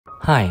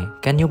Hi,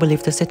 can you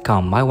believe the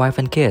sitcom My Wife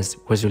and Kist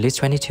was released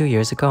 22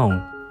 years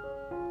ago?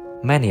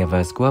 Many of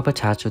us grew up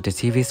attached to the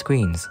TV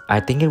screens. I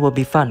think it would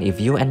be fun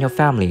if you and your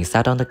family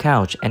sat on the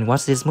couch and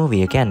watched this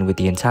movie again with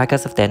the entire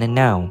cast of then and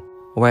now.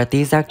 Where are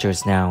these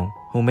actors now,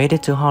 who made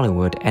it to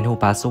Hollywood and who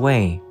passed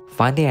away?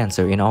 Find the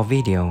answer in our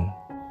video.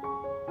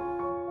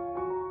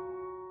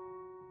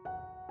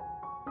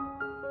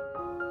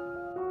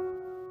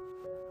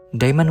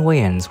 Damon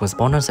Wayans was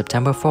born on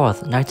September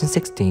 4th,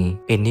 1960,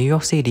 in New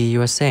York City,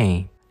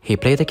 USA. He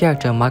played the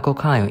character Michael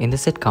Kyle in the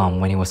sitcom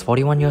when he was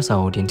 41 years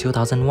old in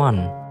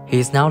 2001. He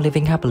is now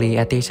living happily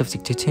at the age of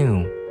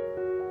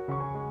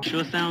 62.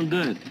 Sure sound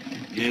good.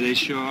 Yeah, they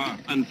sure are.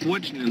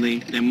 Unfortunately,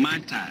 they're my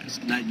ties,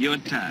 not your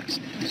ties.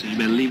 So you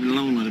better leave it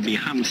alone or it'll be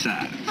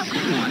homicide.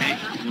 Come on, hey,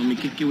 you want me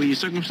to kick you when you're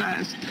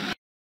circumcised?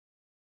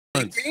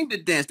 They came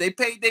to dance. They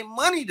paid their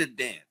money to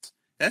dance.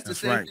 That's the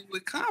same thing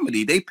with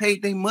comedy. They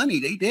paid their money.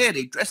 They there.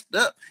 They dressed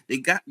up. They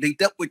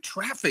dealt with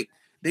traffic.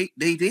 They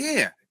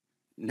there.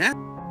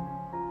 Now.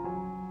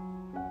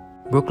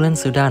 Brooklyn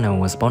Sudano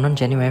was born on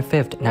January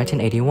 5th,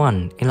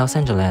 1981 in Los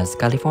Angeles,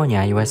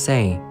 California,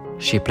 USA.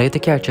 She played the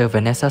character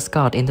Vanessa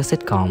Scott in the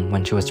sitcom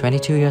when she was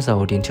 22 years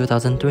old in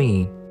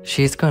 2003.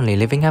 She is currently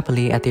living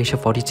happily at the age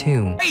of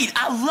 42. Wait,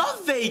 I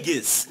love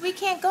Vegas! We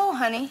can't go,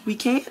 honey. We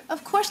can't?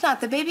 Of course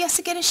not. The baby has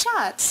to get his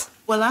shots.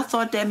 Well, I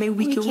thought that maybe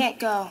we could... can't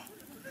go.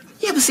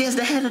 Yeah, but see, as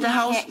the head of the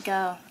house... We can't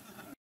go.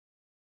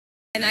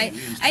 And I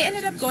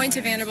ended up going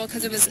to Vanderbilt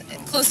because it was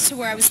close to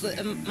where I was,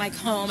 like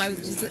home. I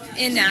was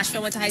in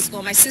Nashville, went to high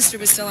school. My sister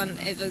was still on,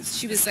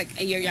 she was like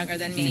a year younger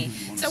than me.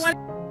 So I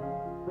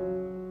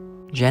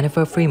wanted...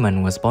 Jennifer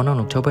Freeman was born on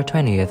October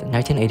 20th,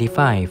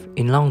 1985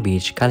 in Long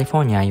Beach,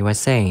 California,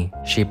 USA.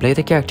 She played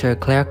the character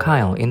Claire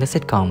Kyle in the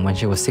sitcom when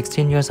she was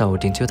 16 years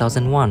old in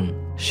 2001.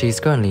 She is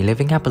currently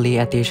living happily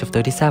at the age of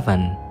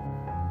 37.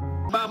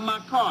 About my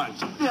car,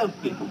 it's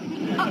filthy.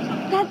 Oh,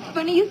 that's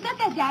funny you said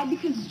that, Dad,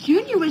 because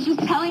Junior was just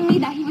telling me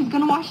that he was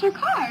going to wash your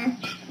car.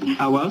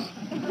 I was?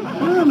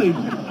 Really?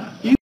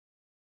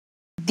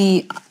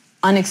 The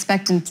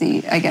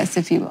unexpectancy, I guess,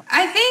 if you will.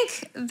 I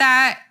think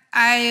that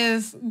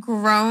I've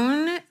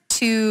grown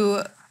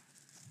to,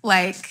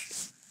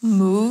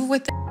 move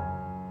with it.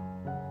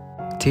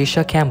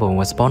 Tisha Campbell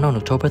was born on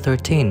October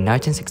 13,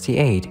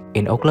 1968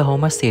 in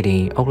Oklahoma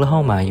City,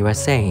 Oklahoma,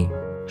 USA.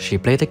 She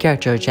played the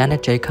character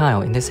Janet J.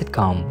 Kyle in the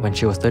sitcom when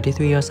she was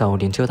 33 years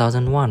old in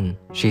 2001.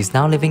 She is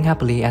now living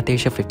happily at the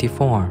age of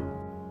 54.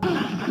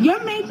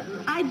 Your mate's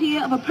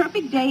idea of a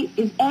perfect date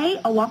is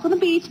A, a walk on the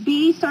beach,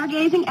 B,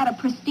 stargazing at a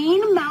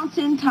pristine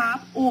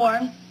mountaintop,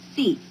 or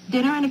C,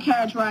 dinner and a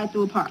carriage ride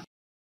through a park.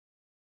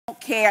 I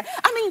don't care.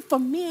 I mean, for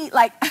me,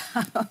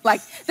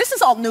 this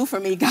is all new for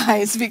me,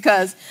 guys,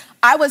 because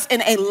I was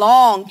in a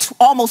long,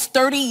 almost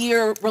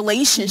 30-year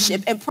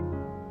relationship and...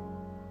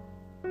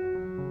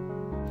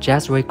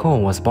 Jazz Ray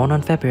Cole was born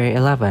on February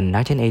 11,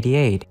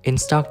 1988 in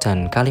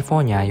Stockton,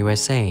 California,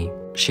 USA.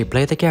 She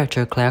played the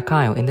character Claire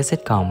Kyle in the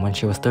sitcom when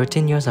she was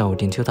 13 years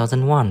old in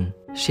 2001.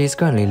 She is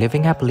currently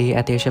living happily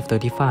at the age of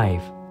 35.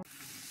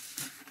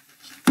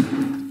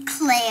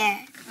 Claire.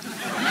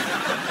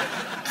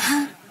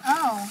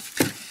 Oh.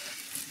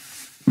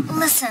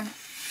 Listen,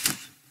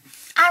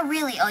 I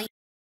really owe you.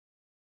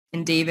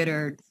 And David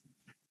are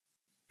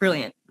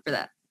brilliant for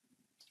that.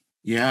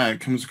 Yeah, it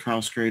comes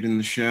across great in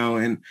the show.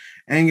 And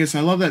Angus,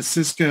 I love that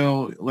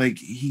Cisco,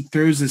 he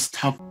throws this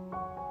tough...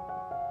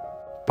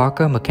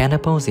 Parker McKenna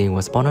Posey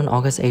was born on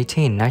August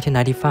 18,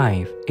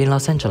 1995 in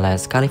Los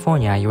Angeles,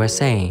 California,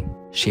 USA.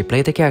 She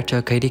played the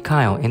character Katie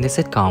Kyle in the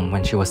sitcom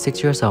when she was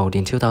 6 years old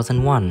in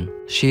 2001.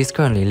 She is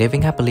currently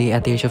living happily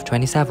at the age of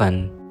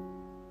 27.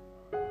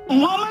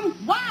 Woman?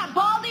 Why,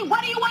 Baldy?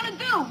 What do you want to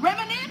do?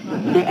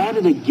 Reminisce? They're at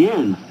it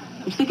again.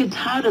 I'm sick and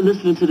tired of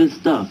listening to this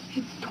stuff.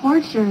 It's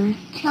torture.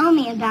 Tell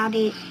me about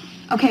it.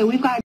 Okay, we've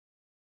got...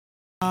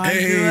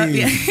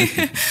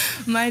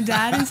 My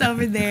dad is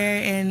over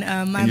there, and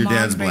my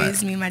mom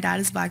raised me. My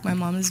dad is black, my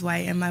mom is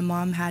white, and my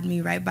mom had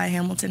me right by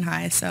Hamilton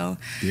High, so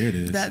there it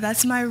is.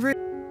 That's my root.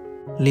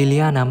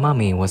 Liliana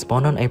Mami was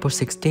born on April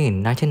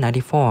 16,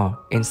 1994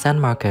 in San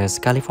Marcos,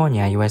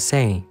 California,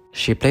 USA.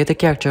 She played the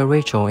character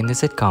Rachel in the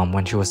sitcom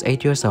when she was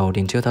 8 years old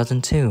in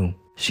 2002.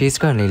 She is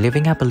currently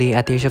living happily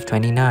at the age of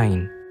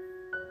 29.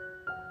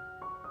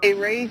 Hey,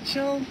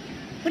 Rachel.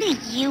 What do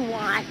you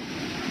want?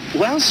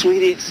 Well,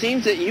 sweetie, it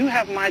seems that you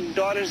have my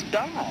daughter's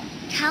doll.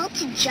 Tell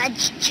to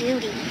Judge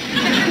Judy.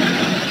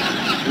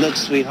 Look,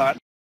 sweetheart.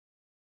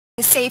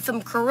 Safe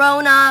from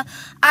Corona.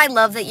 I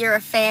love that you're a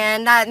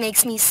fan. That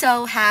makes me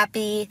so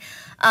happy.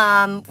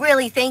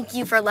 Really, thank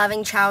you for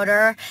loving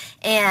Chowder.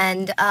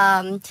 And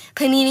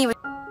Panini...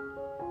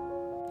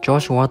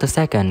 George Ward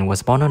II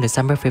was born on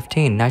December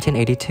 15,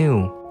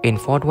 1982 in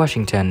Fort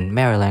Washington,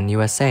 Maryland,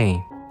 USA.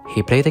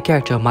 He played the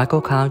character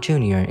Michael Kyle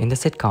Jr. in the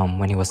sitcom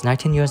when he was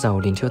 19 years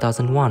old in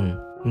 2001.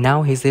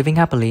 Now he's living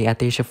happily at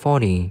the age of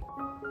 40.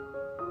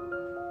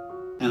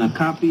 And a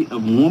copy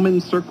of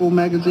Woman's Circle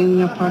magazine in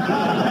your pocket?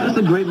 That's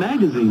a great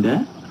magazine,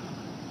 Dad.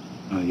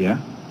 Oh, yeah?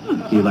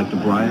 You like the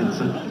bride,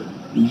 son?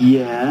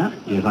 Yeah,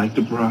 you like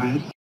the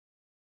bride?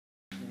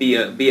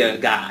 be a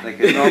guy. Like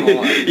a normal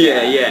one.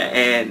 Yeah,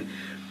 and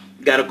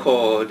got a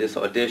call, this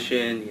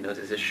audition, you know,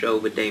 there's a show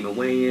with Damon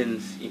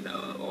Wayans, you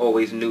know,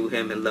 always knew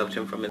him and loved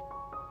him from his...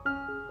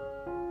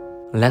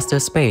 Lester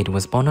Spade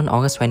was born on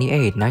August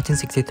 28,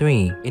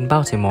 1963 in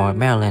Baltimore,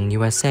 Maryland,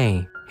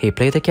 USA. He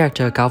played the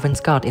character Calvin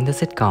Scott in the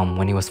sitcom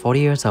when he was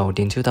 40 years old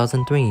in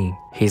 2003.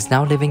 He is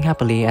now living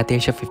happily at the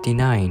age of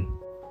 59.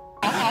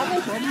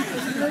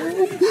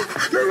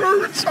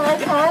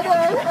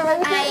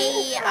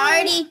 I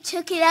already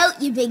took it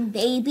out, you big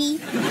baby.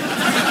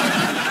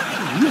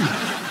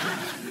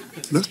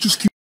 Let's just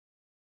keep.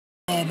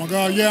 Oh my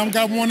God, yeah, I've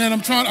got one and I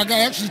got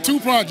actually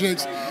 2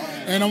 projects,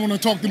 and I want to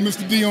talk to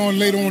Mr. Dion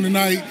later on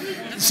tonight,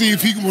 see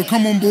if he will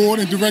come on board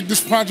and direct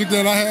this project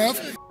that I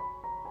have.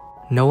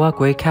 Noah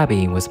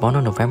Gray-Cabey was born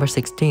on November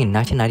 16,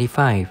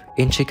 1995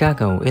 in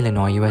Chicago,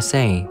 Illinois,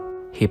 USA.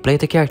 He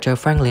played the character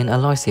Franklin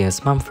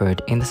Aloysius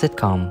Mumford in the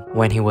sitcom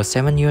when he was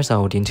 7 years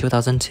old in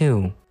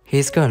 2002. He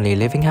is currently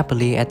living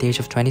happily at the age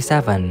of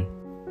 27.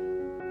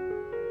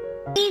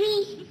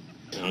 Baby.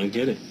 I don't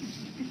get it.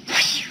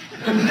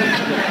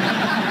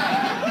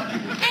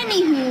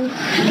 Anywho,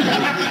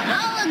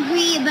 I'll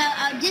agree about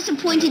how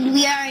disappointed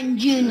we are in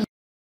June.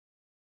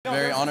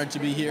 Very honored to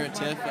be here at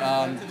TIFF.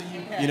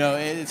 You know,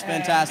 it's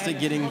fantastic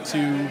getting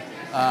to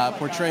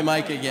portray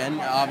Mike again,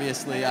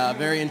 obviously. A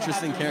very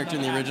interesting character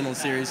in the original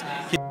series.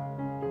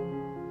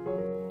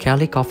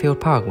 Kelly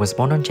Caulfield Park was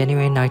born on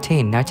January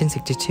 19,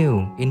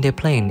 1962 in Des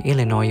Plaines,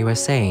 Illinois,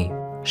 USA.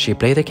 She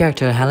played the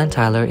character Helen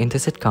Tyler in the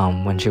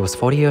sitcom when she was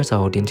 40 years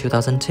old in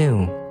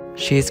 2002.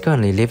 She is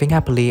currently living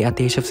happily at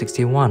the age of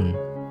 61.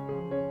 Look,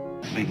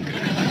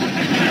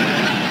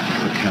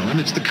 Helen,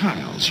 it's the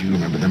Kyles. You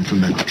remember them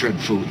from that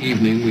dreadful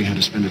evening we had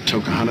to spend at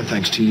Tokahana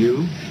thanks to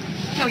you?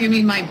 Oh, you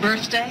mean my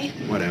birthday?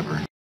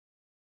 Whatever.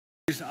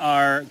 These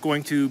are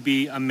going to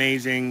be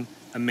amazing,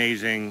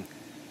 amazing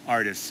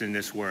artists in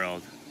this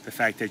world. The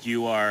fact that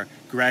you are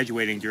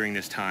graduating during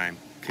this time.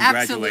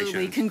 Congratulations.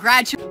 Absolutely.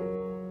 Congratulations.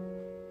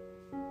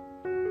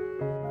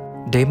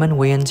 Damon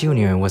Wayans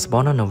Jr. was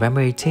born on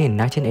November 18,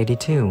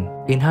 1982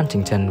 in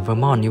Huntington,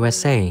 Vermont,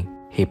 USA.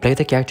 He played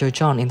the character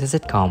John in the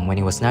sitcom when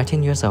he was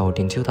 19 years old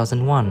in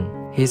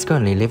 2001. He is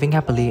currently living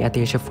happily at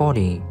the age of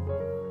 40.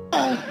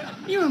 Oh,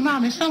 you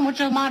remind me so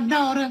much of my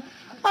daughter.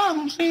 I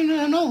haven't seen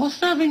her in over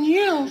 7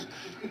 years.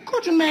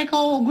 Could you make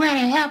old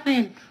Granny happy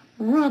and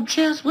rub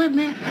chest with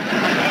me?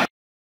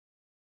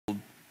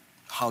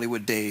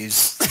 Hollywood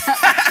days,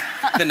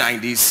 the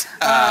 90s,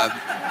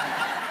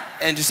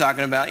 and just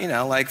talking about, you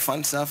know, like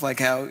fun stuff, like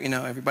how, you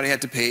know, everybody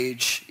had to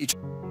page each.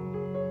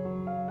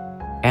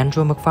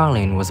 Andrew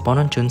McFarlane was born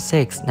on June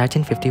 6,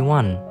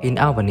 1951 in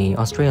Albany,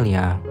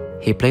 Australia.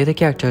 He played the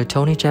character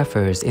Tony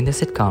Jeffers in the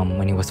sitcom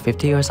when he was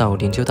 50 years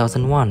old in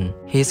 2001.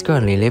 He is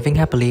currently living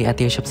happily at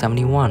the age of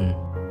 71.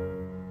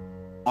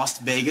 Las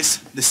Vegas,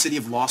 the city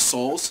of lost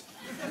souls.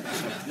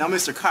 Now,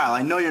 Mr. Kyle,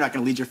 I know you're not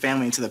going to lead your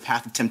family into the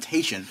path of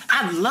temptation.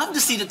 I'd love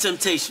to see the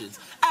Temptations.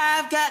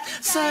 I've got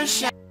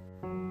sunshine.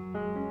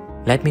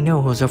 Let me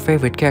know who's your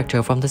favorite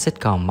character from the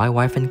sitcom My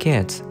Wife and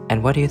Kids,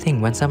 and what do you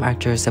think when some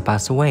actors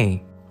pass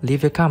away?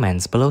 Leave your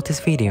comments below this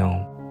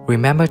video.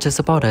 Remember to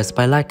support us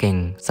by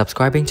liking,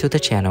 subscribing to the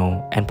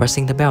channel, and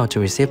pressing the bell to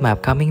receive my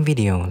upcoming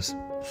videos.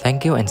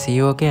 Thank you and see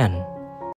you again.